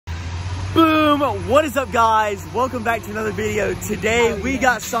What is up, guys? Welcome back to another video. Today we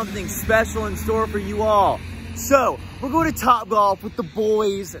got something special in store for you all. So we're going to TopGolf with the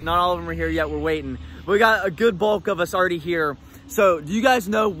boys. Not all of them are here yet, we're waiting. But we got a good bulk of us already here. So do you guys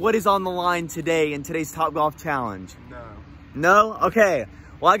know what is on the line today in today's TopGolf challenge? No. No? Okay.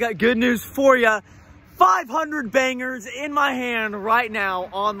 Well, I got good news for you. 500 bangers in my hand right now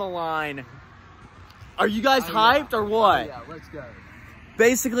on the line. Are you guys hyped or what? Yeah, let's go.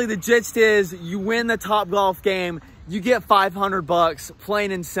 Basically, the gist is you win the TopGolf game, you get 500 bucks,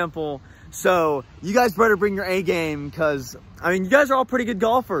 plain and simple. So you guys better bring your A game because, I mean, you guys are all pretty good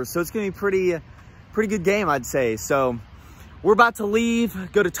golfers. So it's going to be pretty good game, I'd say. So we're about to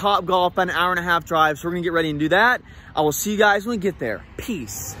leave, go to TopGolf, about an hour and a half drive. So we're going to get ready and do that. I will see you guys when we get there.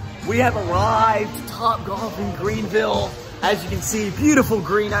 Peace. We have arrived to TopGolf in Greenville. As you can see, beautiful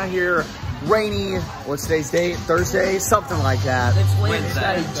green out here. Rainy, what's today's date? Thursday? Something like that. It's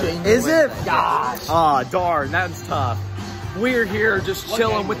Wednesday. Is it? Gosh. Ah, darn, that's tough. We're here just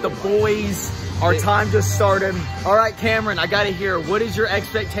chilling with the boys. Our time just started. All right, Cameron, I gotta hear, what is your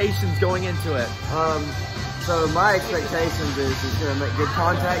expectations going into it? So my expectations is to make good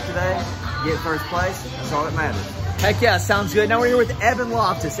contact today, get first place. That's all that matters. Heck yeah, sounds good. Now we're here with Evan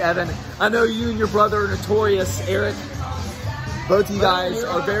Loftus. Evan, I know you and your brother are notorious, Eric. Both of you guys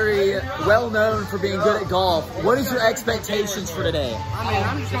are very well known for being good at golf. What is your expectations for today? I mean,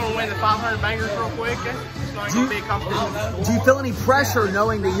 I'm just going to win the 500 bangers real quick. It's not going to be a competition. Do you feel any pressure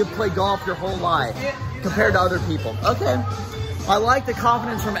knowing that you've played golf your whole life compared to other people? Okay. I like the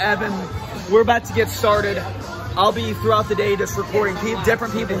confidence from Evan. We're about to get started. I'll be throughout the day just recording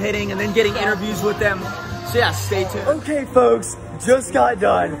different people hitting and then getting interviews with them. So yeah, stay tuned. Okay, folks, just got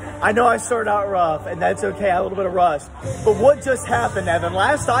done. I know I started out rough, and that's okay, I had a little bit of rust. But what just happened, Evan?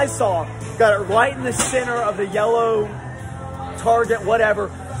 Last I saw, got it right in the center of the yellow target, whatever.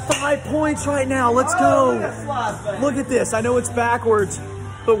 5 points right now, let's go. Look at this, I know it's backwards,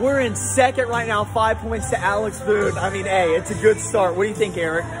 but we're in second right now, 5 points to Alex Boone. I mean, hey, it's a good start. What do you think,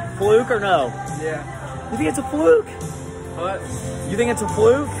 Eric? Fluke or no? Yeah. You think it's a fluke? What? You think it's a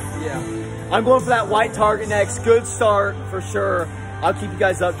fluke? Yeah. I'm going for that white target next. Good start for sure. I'll keep you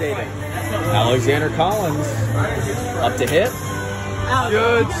guys updated. Alexander Collins up to hit.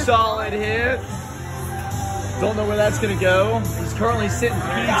 Good solid hit. Don't know where that's going to go. He's currently sitting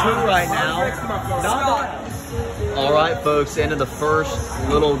P2 right now. Not bad. All right, folks, end of the first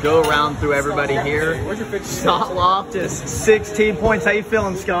little go around through everybody here. Scott Loftus, 16 points. How you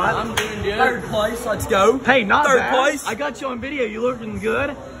feeling, Scott? I'm doing good. Third place, let's go. Hey, not Third bad. place. I got you on video. You looking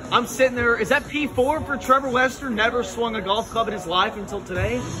good? I'm sitting there. Is that P4 for Trevor Western? Never swung a golf club in his life until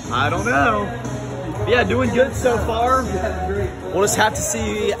today? I don't know. But yeah, doing good so far. We'll just have to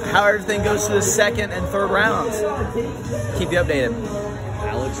see how everything goes to the second and third rounds. Keep you updated.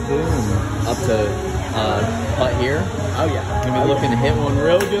 Alex Boone up to putt here. Oh yeah. Gonna be looking to hit one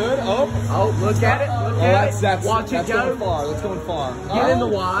real good. Oh, look at it. Look at it. Watch it go. Going far. That's going far. Get in the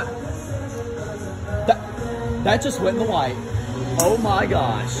white. That just went in the white. Oh my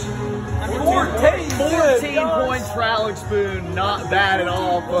gosh. 14 points for Alex Boone. Not bad at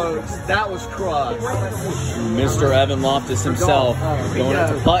all, folks. That was crushed. Mr. Evan Loftus himself going up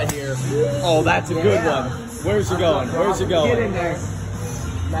to putt here. Oh, that's a good one. Where's it going? Where's it going? Get in there.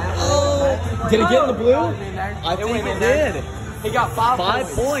 Oh, did it get in the blue? I think it did. He got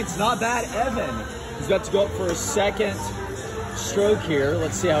 5 points. Not bad, Evan. He's got to go up for a second stroke here.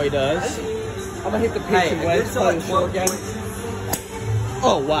 Let's see how he does. I'm going to hit the pitch and wedge. Play the short game.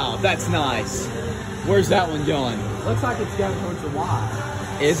 Oh, wow, that's nice. Where's that one going? Looks like it's going towards the white.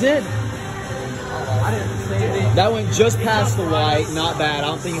 Is it? I didn't see it. That went just past the white. Not bad. I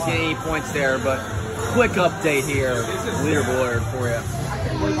don't think he's getting any points there, but quick update here. Leaderboard for you.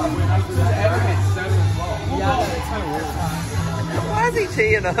 Yeah, it's kind of weird. Why is he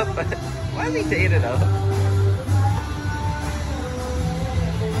teeing up? Why is he teeing it up?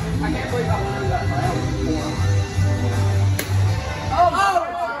 I can't believe I learned that before. Oh my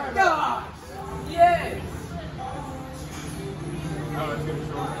gosh! Yes!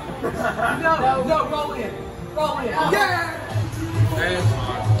 No, roll in. Roll in. Yeah!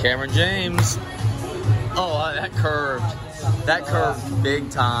 Cameron James. Oh, that curved. That curved big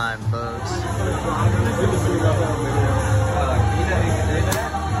time, folks.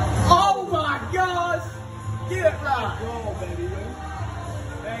 Oh my gosh! Get it right! Roll, baby.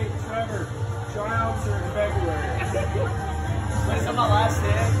 Hey, Trevor, tryouts are in February. Is that my last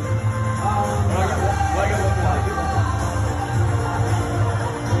hit? What I got look like?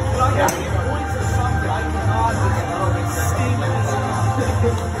 I got points or something. I cannot just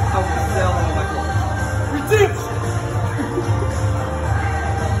Ridiculous!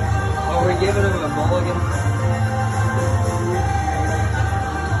 Oh, we giving him a mulligan?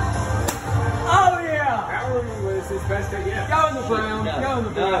 Oh yeah! That one was his best day yet. Go in the brown. Go in the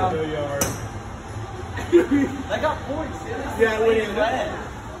brown. They got points. Yeah, we didn't red.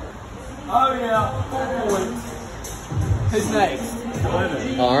 Oh yeah, 4 points. Who's next?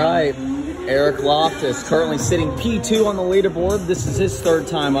 11. All right. Eric Loftus currently sitting P2 on the leaderboard. This is his 3rd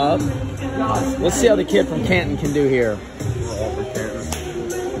time up. Let's see how the kid from Canton can do here.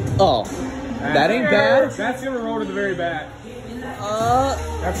 Oh, that ain't bad. That's gonna roll to the very back.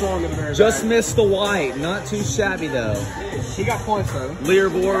 That's rolling to the very back. Just missed the white. Not too shabby though. He got points though.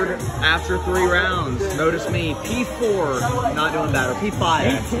 Leaderboard after 3 rounds. Notice me, P4, not doing bad, or P5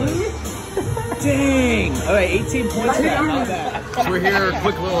 actually. Dang! All right, 18 points back, not bad. So we're here,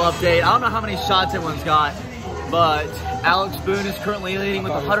 quick little update. I don't know how many shots everyone's got, but Alex Boone is currently leading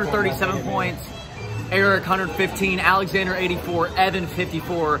with 137 points. Eric, 115, Alexander, 84, Evan,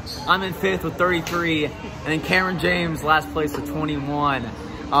 54. I'm in 5th with 33, and then Cameron James, last place with 21.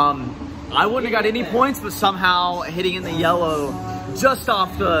 I wouldn't have got any points, but somehow hitting in the yellow just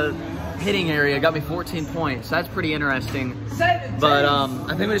off the hitting area got me 14 points. That's pretty interesting. But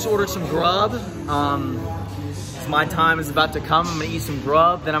I think we just ordered some grub. My time is about to come. I'm gonna eat some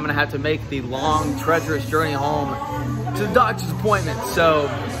grub, then I'm gonna have to make the long, treacherous journey home to the doctor's appointment. So,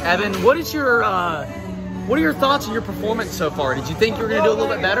 Evan, what are your thoughts on your performance so far? Did you think you were gonna do a little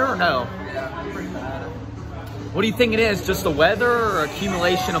bit better or no? What do you think it is? Just the weather or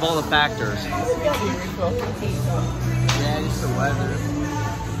accumulation of all the factors? Yeah, just the weather.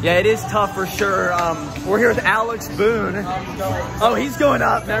 Yeah, it is tough for sure. We're here with Alex Boone. Oh, he's going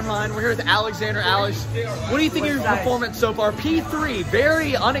up. Never mind. We're here with Alexander. Alex, what do you think of your performance so far? P3,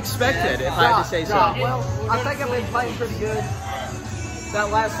 very unexpected, if I had to say so. Well, I think I've been playing pretty good.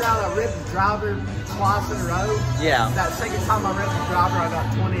 That last round, I ripped the driver twice in a row. Yeah. That second time I ripped the driver, I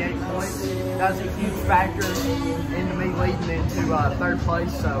got 28 points. That was a huge factor into me leading into 3rd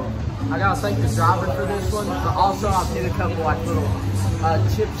place. So I gotta thank the driver for this one. But also, I've hit a couple like little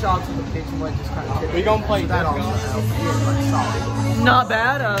chip shots with the pitch wedge, just kind of tipped. We gonna play that also helped. Solid. Not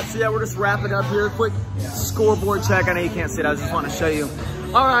bad. So yeah, we're just wrapping up here. Quick scoreboard check. I know you can't see it. I just want to show you.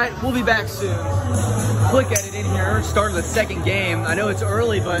 All right, we'll be back soon. Quick edit in here. Starting the 2nd game. I know it's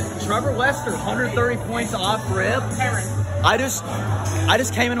early, but Trevor Lester, 130 points off rip. I just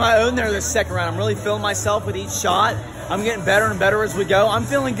came into my own there this 2nd round. I'm really feeling myself with each shot. I'm getting better and better as we go. I'm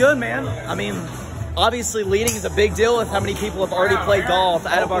feeling good, man. I mean, obviously leading is a big deal with how many people have already played golf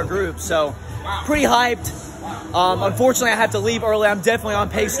out of our group. So pretty hyped. Unfortunately, I have to leave early. I'm definitely on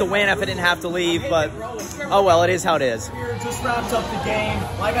pace to win if I didn't have to leave, but oh well, it is how it is. Just wrapped up the game.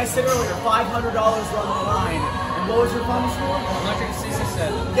 Like I said earlier, $500 on the line. And what was your final score?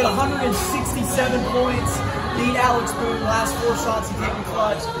 167. Get 167 points. Beat Alex Boone. Last 4 shots he came in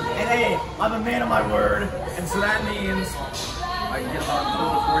clutch. And hey, I'm a man of my word. And so that means I can get a lot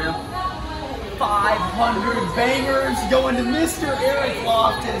of for you. 500 bangers going to Mr. Eric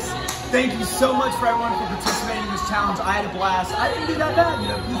Loftus. Thank you so much for everyone for participating in this challenge. I had a blast. I didn't do that bad, you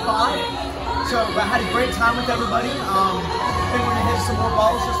know, P5. So I had a great time with everybody. I think we're gonna hit some more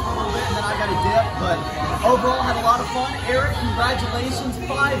balls just for a little bit, and then I got a dip. But overall, had a lot of fun. Eric, congratulations,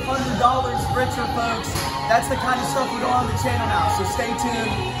 $500 richer, folks. That's the kind of stuff we're doing on the channel now. So stay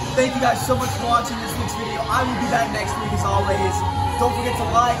tuned. Thank you guys so much for watching this week's video. I will be back next week as always. Don't forget to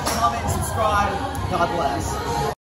like, comment, and subscribe. God bless.